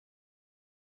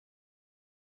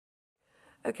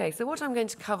Okay, so what I'm going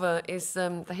to cover is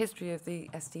the history of the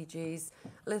SDGs,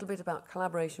 a little bit about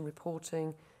collaboration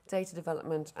reporting, data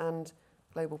development and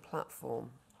global platform.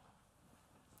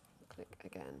 Click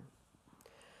again.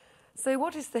 So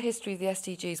what is the history of the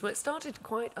SDGs? Well, it started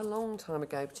quite a long time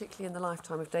ago, particularly in the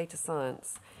lifetime of data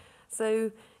science.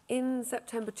 So in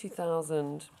September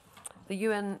 2000, the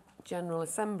UN General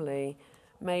Assembly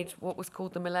made what was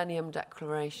called the Millennium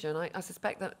Declaration. I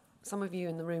suspect that some of you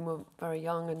in the room were very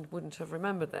young and wouldn't have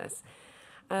remembered this.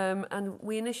 And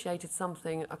we initiated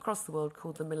something across the world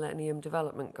called the Millennium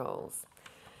Development Goals.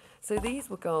 So these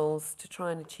were goals to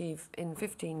try and achieve in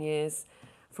 15 years,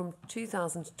 from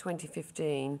 2000 to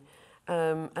 2015,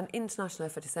 an international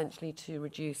effort essentially to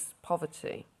reduce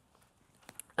poverty.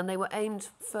 And they were aimed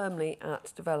firmly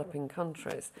at developing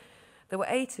countries. There were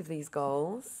 8 of these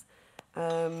goals.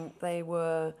 They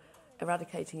were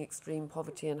eradicating extreme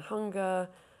poverty and hunger,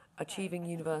 achieving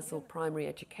universal primary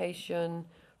education,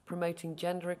 promoting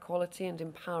gender equality and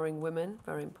empowering women,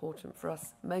 very important for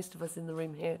us, most of us in the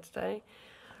room here today,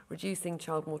 reducing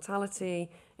child mortality,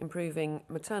 improving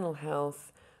maternal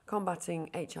health,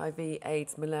 combating HIV,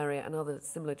 AIDS, malaria and other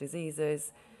similar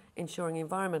diseases, ensuring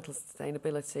environmental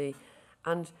sustainability,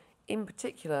 and in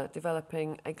particular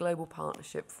developing a global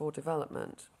partnership for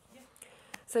development.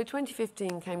 So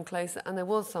 2015 came closer and there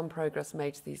was some progress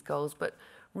made to these goals, but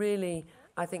really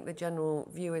I think the general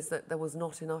view is that there was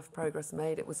not enough progress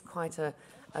made. It was quite a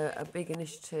big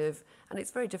initiative, and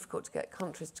it's very difficult to get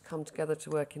countries to come together to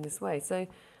work in this way. So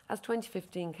as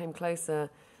 2015 came closer,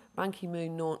 Ban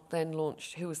Ki-moon then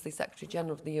launched, who was the Secretary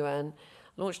General of the UN,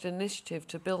 launched an initiative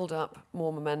to build up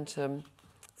more momentum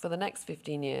for the next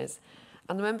 15 years.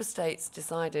 And the member states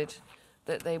decided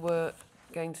that they were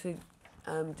going to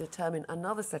determine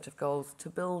another set of goals to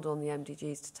build on the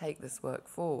MDGs to take this work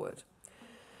forward.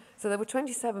 So there were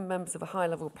 27 members of a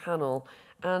high-level panel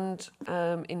and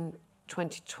in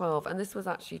 2012, and this was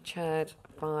actually chaired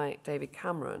by David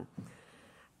Cameron.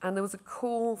 And there was a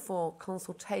call for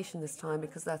consultation this time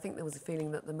because I think there was a feeling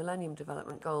that the Millennium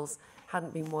Development Goals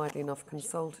hadn't been widely enough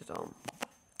consulted on.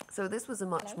 So this was a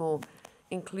much more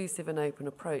inclusive and open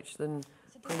approach than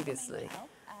previously.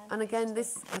 And again,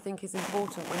 this I think is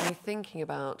important when you're thinking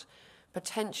about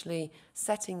potentially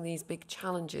setting these big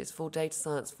challenges for data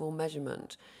science, for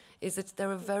measurement, is that there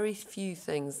are very few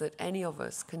things that any of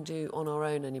us can do on our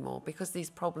own anymore because these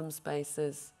problem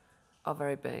spaces are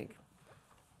very big.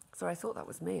 Sorry, I thought that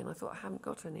was me, and I thought I haven't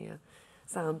got any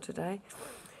sound today.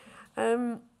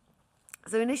 So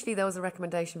initially there was a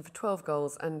recommendation for 12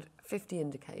 goals and 50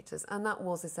 indicators, and that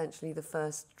was essentially the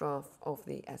first draft of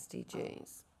the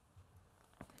SDGs.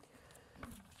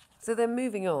 So then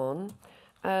moving on,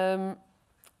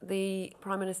 the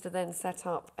Prime Minister then set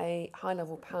up a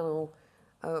high-level panel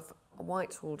of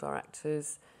Whitehall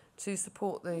directors to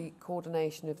support the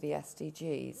coordination of the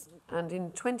SDGs. And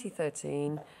in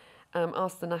 2013,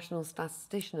 asked the National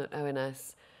Statistician at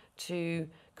ONS to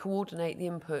coordinate the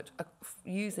input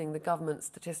using the Government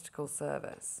Statistical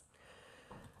Service.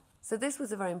 So this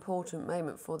was a very important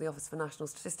moment for the Office for National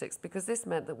Statistics because this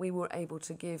meant that we were able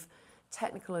to give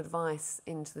technical advice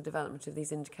into the development of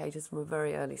these indicators from a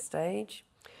very early stage.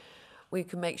 We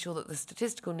can make sure that the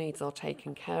statistical needs are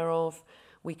taken care of.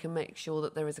 We can make sure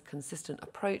that there is a consistent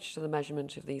approach to the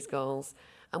measurement of these goals,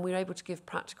 and we're able to give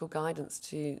practical guidance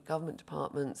to government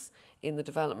departments in the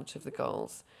development of the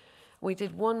goals. We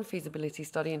did one feasibility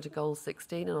study into Goal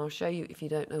 16, and I'll show you, if you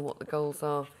don't know what the goals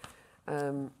are,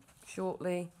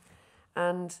 shortly.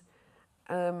 And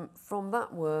from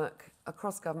that work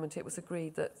across government, it was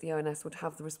agreed that the ONS would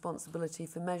have the responsibility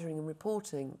for measuring and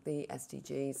reporting the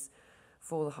SDGs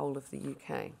for the whole of the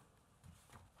UK.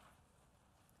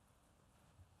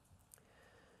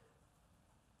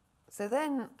 So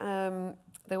then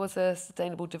there was a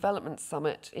Sustainable Development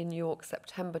Summit in New York,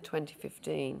 September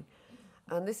 2015.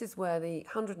 And this is where the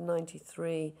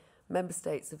 193 member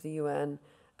states of the UN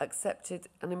accepted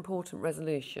an important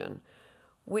resolution,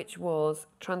 which was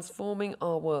Transforming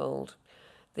Our World,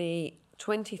 the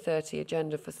 2030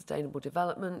 Agenda for Sustainable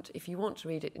Development. If you want to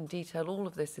read it in detail, all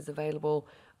of this is available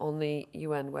on the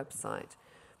UN website.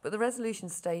 But the resolution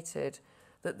stated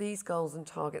that these goals and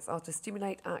targets are to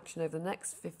stimulate action over the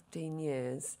next 15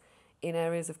 years in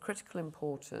areas of critical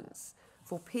importance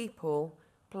for people,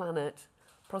 planet,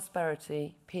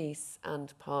 prosperity, peace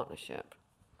and partnership.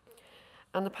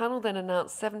 And the panel then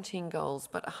announced 17 goals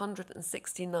but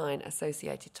 169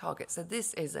 associated targets. So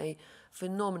this is a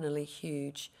phenomenally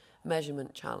huge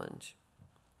measurement challenge.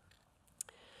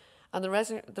 And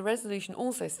the resolution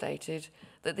also stated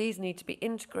that these need to be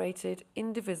integrated,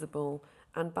 indivisible,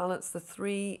 and balance the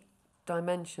 3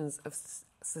 dimensions of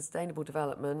sustainable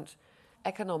development: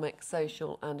 economic,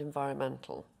 social and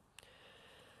environmental.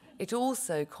 It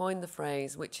also coined the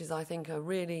phrase, which is, I think, a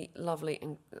really lovely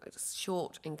and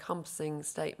short, encompassing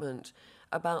statement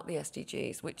about the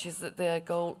SDGs, which is that their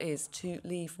goal is to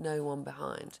leave no one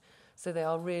behind. So they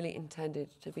are really intended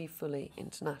to be fully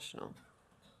international.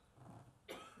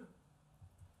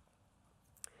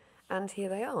 And here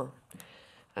they are.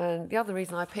 And the other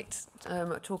reason I picked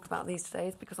a talk about these today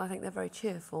is because I think they're very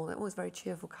cheerful. They're always very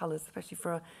cheerful colours, especially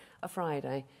for a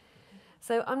Friday.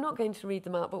 So I'm not going to read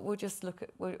them out, but we'll just look at,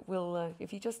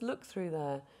 if you just look through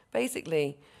there,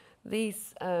 basically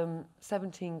these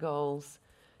 17 goals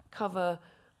cover,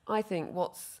 I think,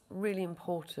 what's really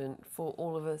important for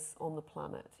all of us on the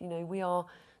planet. You know, we are,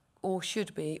 or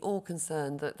should be, all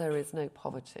concerned that there is no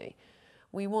poverty.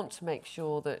 We want to make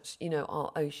sure that, you know,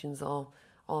 our oceans are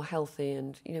healthy,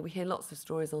 and, you know, we hear lots of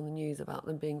stories on the news about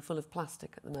them being full of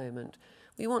plastic at the moment.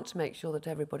 We want to make sure that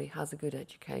everybody has a good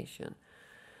education.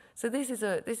 So this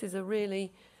is a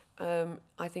really,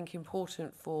 I think,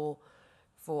 important for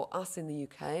us in the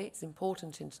UK. It's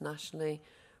important internationally,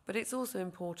 but it's also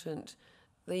important,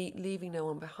 the leaving no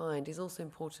one behind is also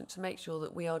important to make sure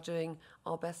that we are doing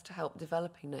our best to help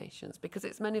developing nations, because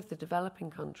it's many of the developing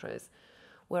countries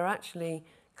where actually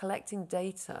collecting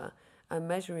data and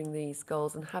measuring these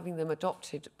goals and having them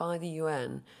adopted by the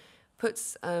UN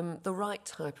puts the right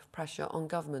type of pressure on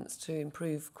governments to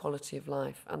improve quality of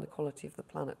life and the quality of the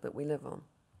planet that we live on.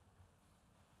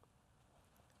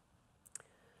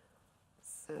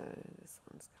 So this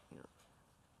one's coming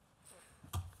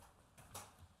up.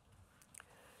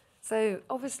 So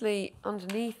obviously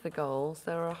underneath the goals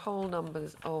there are a whole number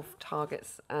of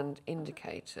targets and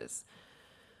indicators.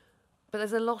 But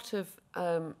there's a lot of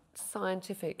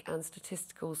scientific and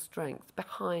statistical strength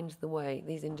behind the way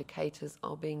these indicators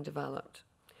are being developed.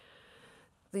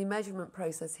 The measurement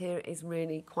process here is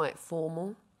really quite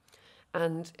formal,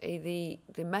 and the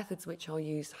methods which are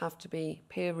used have to be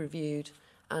peer-reviewed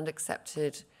and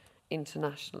accepted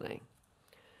internationally.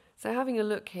 So having a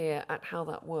look here at how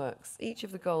that works, each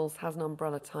of the goals has an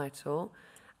umbrella title,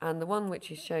 and the one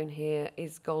which is shown here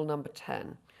is goal number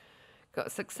 10.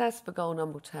 Success for goal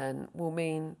number 10 will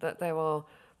mean that there are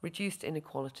reduced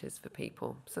inequalities for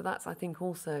people. So that's, I think,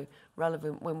 also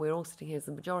relevant when we're all sitting here, as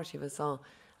the majority of us are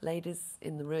ladies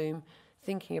in the room,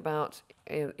 thinking about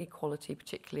equality,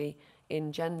 particularly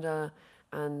in gender,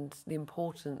 and the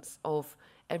importance of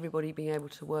everybody being able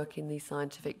to work in these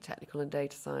scientific, technical and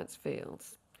data science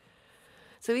fields.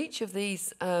 So each of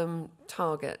these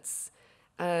targets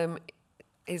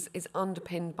is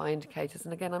underpinned by indicators.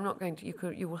 And again, I'm not going to,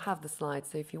 you will have the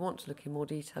slides, so if you want to look in more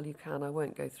detail, you can. I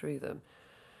won't go through them.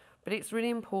 But it's really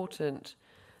important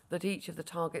that each of the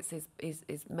targets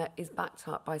is backed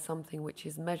up by something which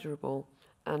is measurable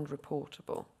and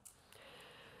reportable.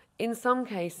 In some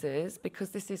cases,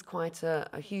 because this is quite a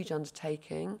huge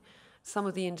undertaking, some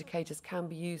of the indicators can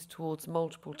be used towards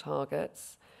multiple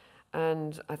targets.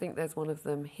 And I think there's one of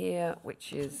them here,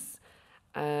 which is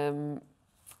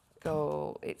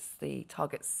it's the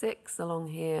target 6 along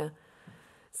here.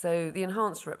 So the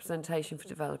enhanced representation for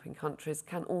developing countries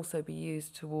can also be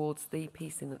used towards the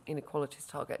peace inequalities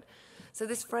target. So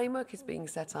this framework is being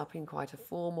set up in quite a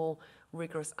formal,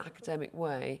 rigorous academic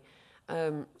way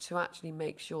to actually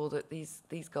make sure that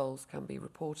these goals can be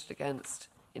reported against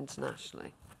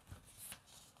internationally.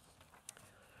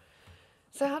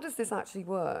 So how does this actually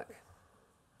work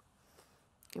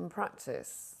in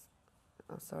practice?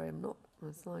 Oh, sorry,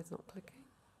 my slide's not clicking.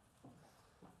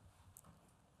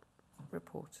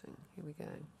 Reporting, here we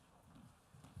go.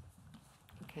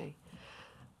 Okay.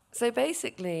 So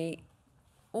basically,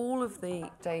 all of the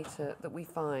data that we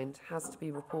find has to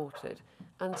be reported.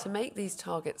 And to make these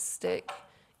targets stick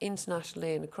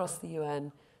internationally and across the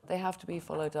UN, they have to be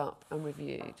followed up and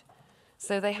reviewed.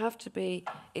 So they have to be,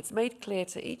 it's made clear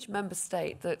to each member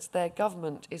state that their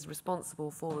government is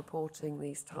responsible for reporting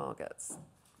these targets.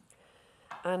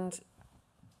 And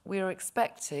we are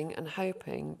expecting and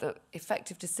hoping that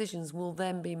effective decisions will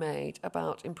then be made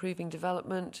about improving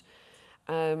development.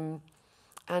 And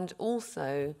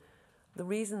also, the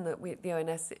reason that the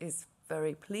ONS is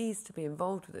very pleased to be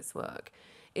involved with this work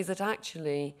is that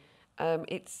actually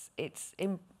it's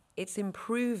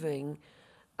improving,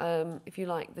 if you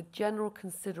like, the general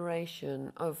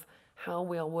consideration of how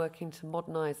we are working to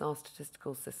modernise our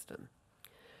statistical system.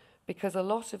 Because a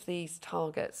lot of these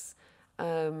targets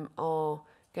are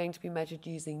going to be measured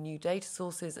using new data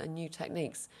sources and new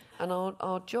techniques. And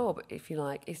our job, if you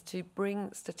like, is to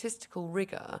bring statistical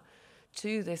rigour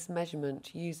to this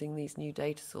measurement using these new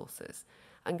data sources.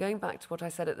 And going back to what I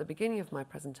said at the beginning of my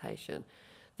presentation,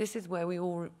 this is where we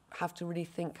all have to really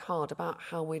think hard about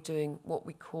how we're doing what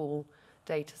we call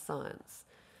data science.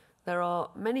 There are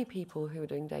many people who are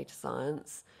doing data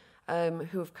science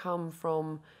who have come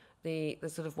from the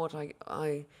sort of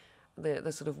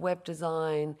the sort of web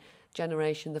design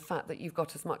generation, the fact that you've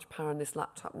got as much power on this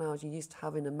laptop now as you used to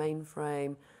have in a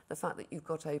mainframe, the fact that you've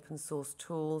got open source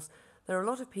tools. There are a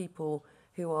lot of people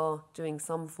who are doing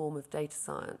some form of data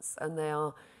science, and they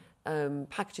are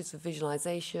packages for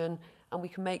visualization, and we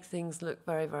can make things look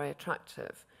very, very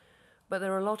attractive. But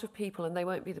there are a lot of people, and they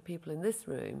won't be the people in this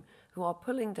room, who are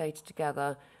pulling data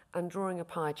together and drawing a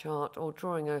pie chart or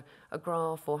drawing a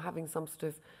graph or having some sort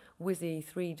of whizzy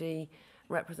 3D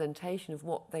representation of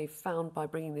what they've found by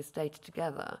bringing this data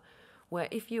together, where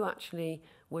if you actually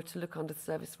were to look under the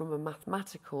surface from a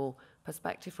mathematical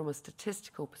perspective, from a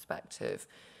statistical perspective,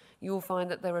 you'll find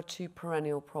that there are two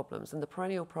perennial problems. And the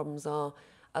perennial problems are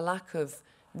a lack of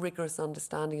rigorous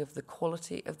understanding of the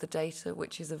quality of the data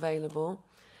which is available,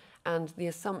 and the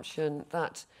assumption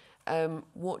that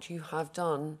what you have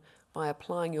done by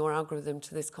applying your algorithm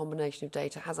to this combination of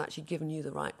data has actually given you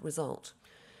the right result.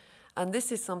 And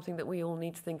this is something that we all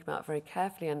need to think about very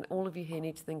carefully, and all of you here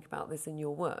need to think about this in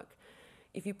your work.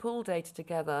 If you pull data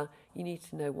together, you need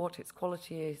to know what its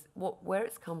quality is, where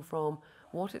it's come from,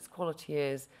 what its quality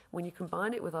is. When you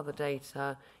combine it with other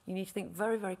data, you need to think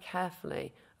very, very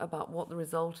carefully about what the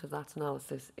result of that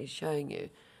analysis is showing you.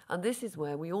 And this is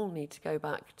where we all need to go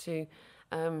back to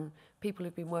people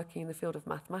who've been working in the field of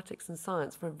mathematics and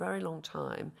science for a very long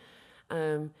time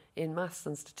in maths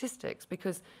and statistics,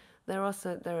 because there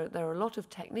are a lot of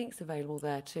techniques available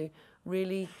there to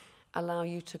really allow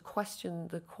you to question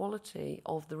the quality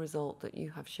of the result that you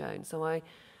have shown. So I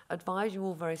advise you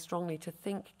all very strongly to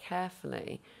think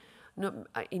carefully, not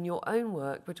in your own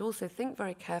work, but also think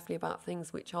very carefully about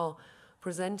things which are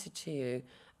presented to you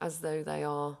as though they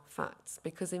are facts.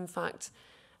 Because in fact,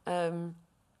 I've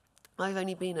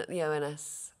only been at the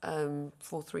ONS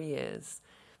for 3 years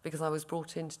because I was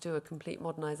brought in to do a complete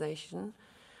modernisation.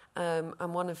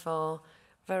 And one of our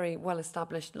very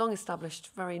well-established,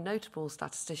 long-established, very notable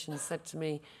statisticians said to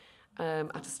me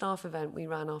at a staff event we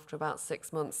ran after about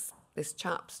 6 months, this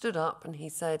chap stood up and he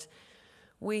said,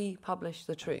 "We publish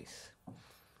the truth."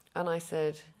 And I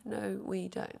said, "No, we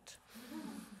don't.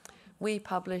 We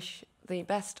publish the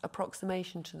best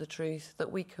approximation to the truth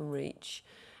that we can reach,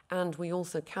 and we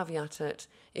also caveat it,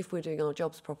 if we're doing our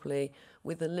jobs properly,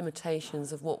 with the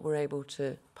limitations of what we're able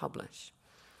to publish."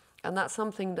 And that's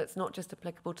something that's not just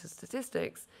applicable to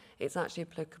statistics, it's actually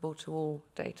applicable to all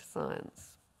data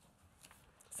science.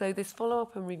 So this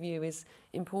follow-up and review is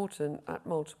important at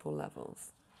multiple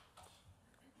levels.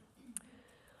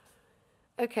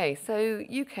 Okay, so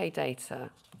UK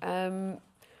data.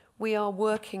 We are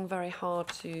working very hard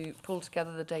to pull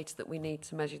together the data that we need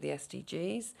to measure the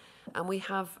SDGs. And we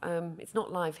have, it's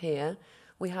not live here,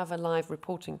 we have a live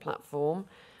reporting platform.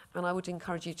 And I would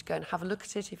encourage you to go and have a look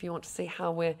at it if you want to see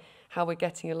how we're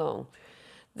getting along.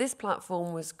 This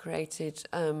platform was created,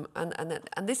 and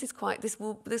this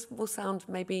will sound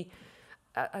maybe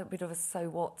a bit of a so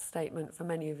what statement for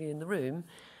many of you in the room,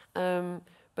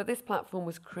 but this platform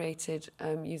was created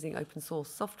using open source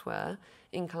software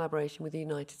in collaboration with the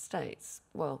United States.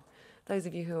 Well, those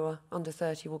of you who are under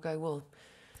 30 will go, well,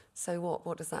 so what?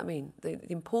 What does that mean?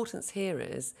 The importance here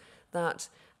is that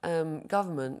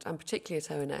government, and particularly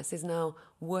at ONS, is now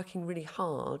working really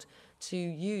hard to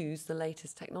use the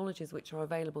latest technologies which are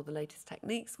available, the latest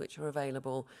techniques which are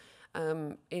available.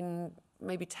 In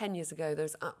maybe 10 years ago,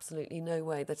 there's absolutely no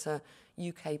way that a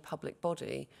UK public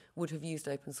body would have used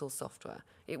open source software.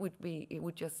 It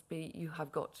would just be, you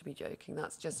have got to be joking.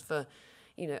 That's just for,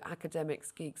 academics,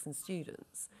 geeks and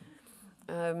students.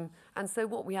 And so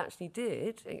what we actually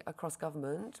did across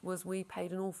government was we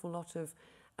paid an awful lot of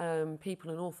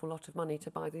people an awful lot of money to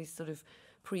buy these sort of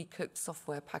pre-cooked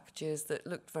software packages that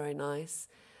looked very nice,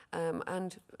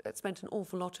 and spent an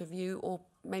awful lot of you or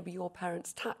maybe your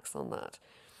parents' tax on that.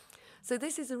 So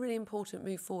this is a really important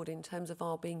move forward in terms of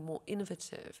our being more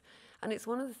innovative, and it's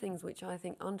one of the things which I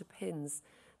think underpins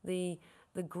the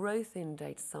growth in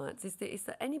data science is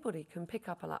that anybody can pick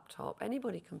up a laptop,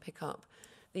 anybody can pick up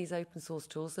these open source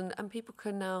tools, and people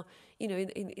can now, in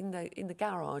the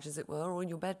garage, as it were, or in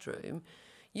your bedroom,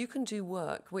 you can do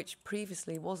work which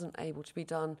previously wasn't able to be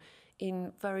done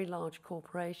in very large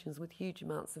corporations with huge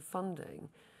amounts of funding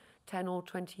 10 or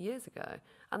 20 years ago.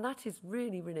 And that is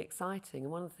really, really exciting,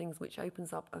 and one of the things which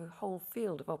opens up a whole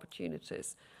field of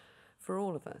opportunities for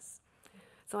all of us.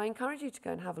 So I encourage you to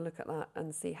go and have a look at that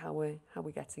and see how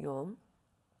we're getting on.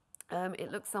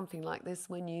 It looks something like this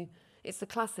it's the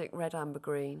classic red, amber,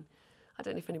 green. I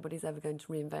don't know if anybody's ever going to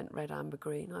reinvent red, amber,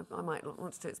 green. I might not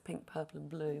want to do it's pink, purple and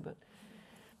blue,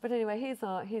 But anyway, here's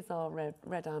our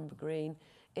red, amber, green.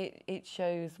 It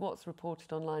shows what's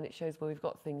reported online, it shows where we've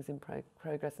got things in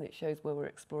progress, and it shows where we're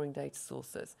exploring data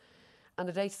sources. And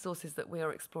the data sources that we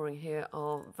are exploring here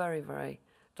are very, very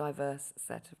diverse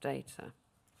set of data.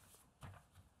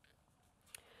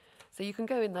 So you can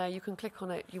go in there, you can click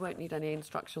on it, you won't need any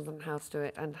instructions on how to do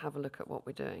it, and have a look at what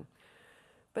we're doing.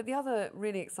 But the other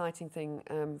really exciting thing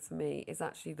for me is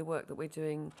actually the work that we're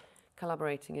doing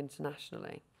collaborating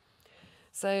internationally.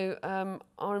 So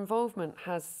our involvement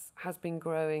has been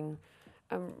growing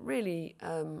really,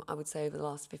 I would say, over the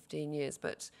last 15 years.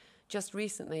 But just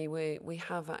recently, we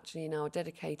have actually now a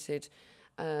dedicated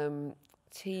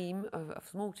team, a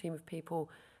small team of people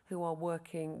who are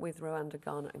working with Rwanda,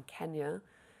 Ghana and Kenya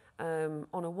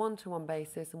on a one-to-one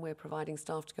basis, and we're providing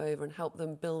staff to go over and help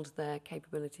them build their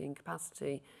capability and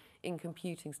capacity in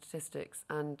computing, statistics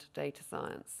and data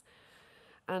science.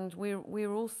 And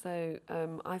we're also,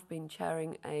 I've been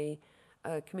chairing a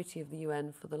committee of the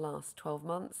UN for the last 12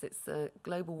 months. It's a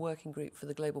global working group for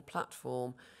the global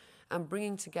platform, and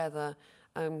bringing together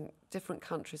different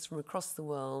countries from across the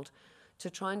world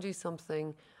to try and do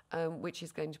something which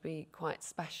is going to be quite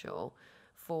special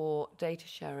for data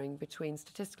sharing between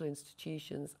statistical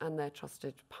institutions and their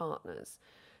trusted partners.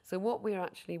 So what we're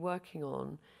actually working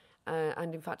on,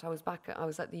 and in fact I was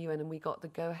at the UN and we got the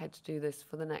go-ahead to do this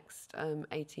for the next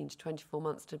 18 to 24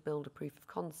 months to build a proof of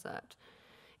concept,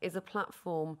 is a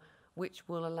platform which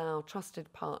will allow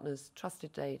trusted partners,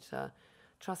 trusted data,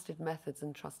 trusted methods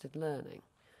and trusted learning.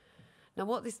 Now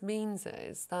what this means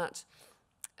is that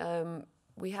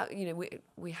we have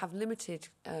limited,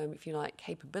 if you like,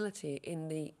 capability in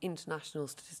the international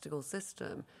statistical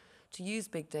system to use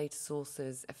big data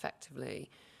sources effectively.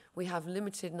 We have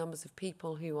limited numbers of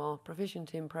people who are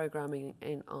proficient in programming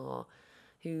in R,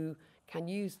 who can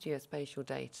use geospatial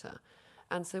data.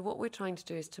 And so what we're trying to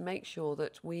do is to make sure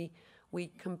that we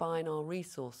combine our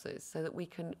resources so that we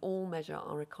can all measure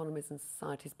our economies and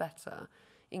societies better,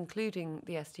 including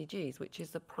the SDGs, which is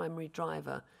the primary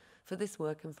driver for this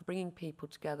work and for bringing people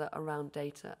together around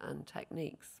data and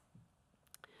techniques.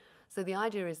 So the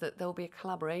idea is that there will be a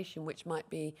collaboration which might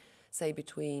be, say,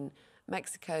 between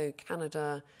Mexico,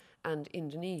 Canada and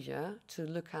Indonesia to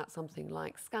look at something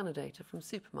like scanner data from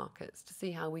supermarkets to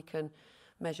see how we can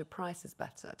measure prices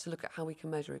better, to look at how we can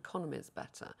measure economies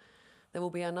better. There will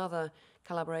be another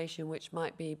collaboration which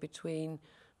might be between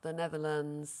the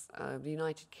Netherlands, the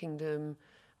United Kingdom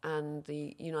and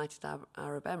the United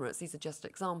Arab Emirates. These are just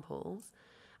examples,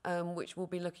 which will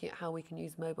be looking at how we can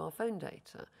use mobile phone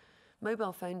data.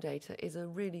 Mobile phone data is a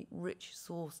really rich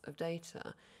source of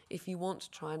data if you want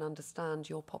to try and understand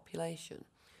your population.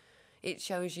 It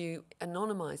shows you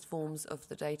anonymized forms of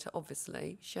the data,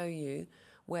 obviously, show you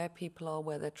where people are,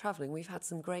 where they're traveling. We've had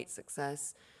some great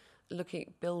success looking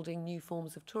at building new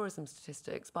forms of tourism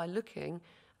statistics by looking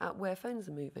at where phones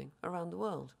are moving around the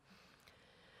world.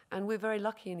 And we're very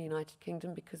lucky in the United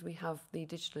Kingdom because we have the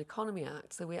Digital Economy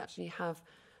Act, so we actually have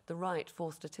the right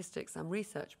for statistics and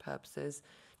research purposes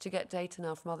to get data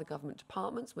now from other government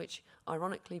departments, which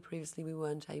ironically previously we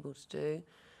weren't able to do,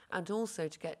 and also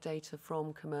to get data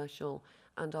from commercial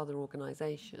and other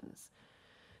organisations.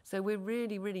 So we're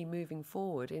really, really moving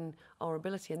forward in our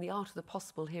ability, and the art of the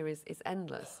possible here is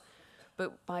endless.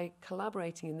 But by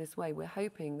collaborating in this way, we're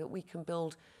hoping that we can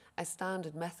build a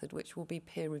standard method which will be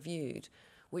peer-reviewed,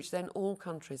 which then all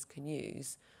countries can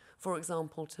use, for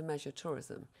example, to measure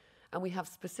tourism. And we have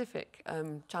specific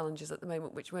challenges at the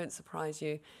moment, which won't surprise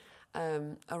you,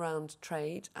 around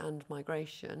trade and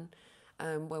migration,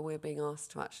 where we're being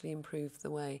asked to actually improve the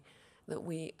way that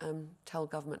we tell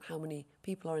government how many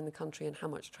people are in the country and how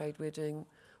much trade we're doing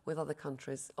with other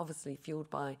countries, obviously fueled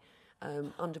by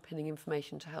underpinning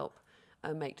information to help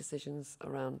make decisions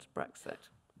around Brexit.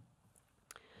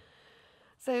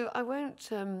 So I won't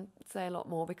say a lot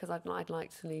more because I'd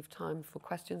like to leave time for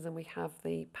questions, and we have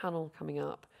the panel coming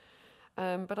up.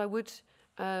 But I would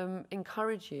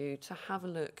encourage you to have a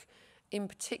look in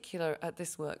particular at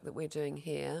this work that we're doing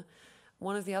here.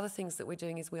 One of the other things that we're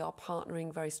doing is we are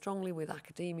partnering very strongly with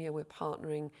academia, we're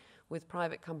partnering with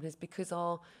private companies, because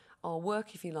our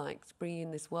work, if you like, to bring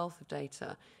in this wealth of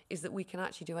data is that we can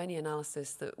actually do any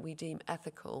analysis that we deem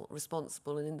ethical,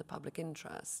 responsible and in the public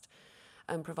interest,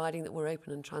 and providing that we're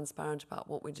open and transparent about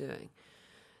what we're doing.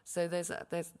 So there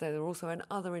are also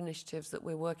other initiatives that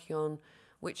we're working on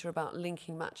which are about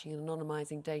linking, matching and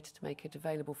anonymizing data to make it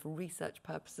available for research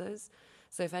purposes.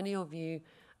 So if any of you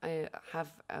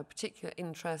have a particular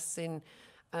interest in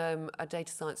a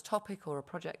data science topic or a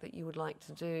project that you would like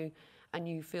to do, and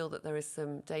you feel that there is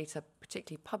some data,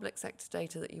 particularly public sector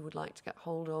data, that you would like to get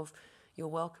hold of, you're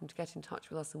welcome to get in touch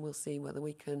with us, and we'll see whether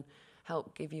we can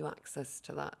help give you access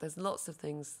to that. There's lots of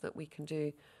things that we can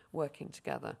do working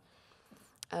together.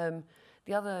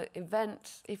 The other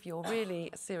event, if you're really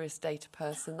a serious data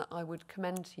person, that I would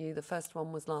commend to you, the first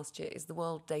one was last year, is the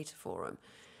World Data Forum.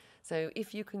 So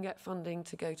if you can get funding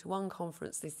to go to one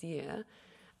conference this year,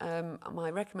 my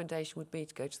recommendation would be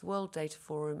to go to the World Data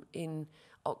Forum in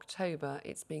October.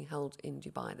 It's being held in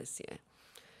Dubai this year.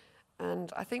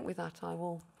 And I think with that I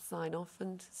will sign off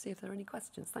and see if there are any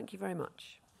questions. Thank you very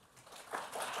much.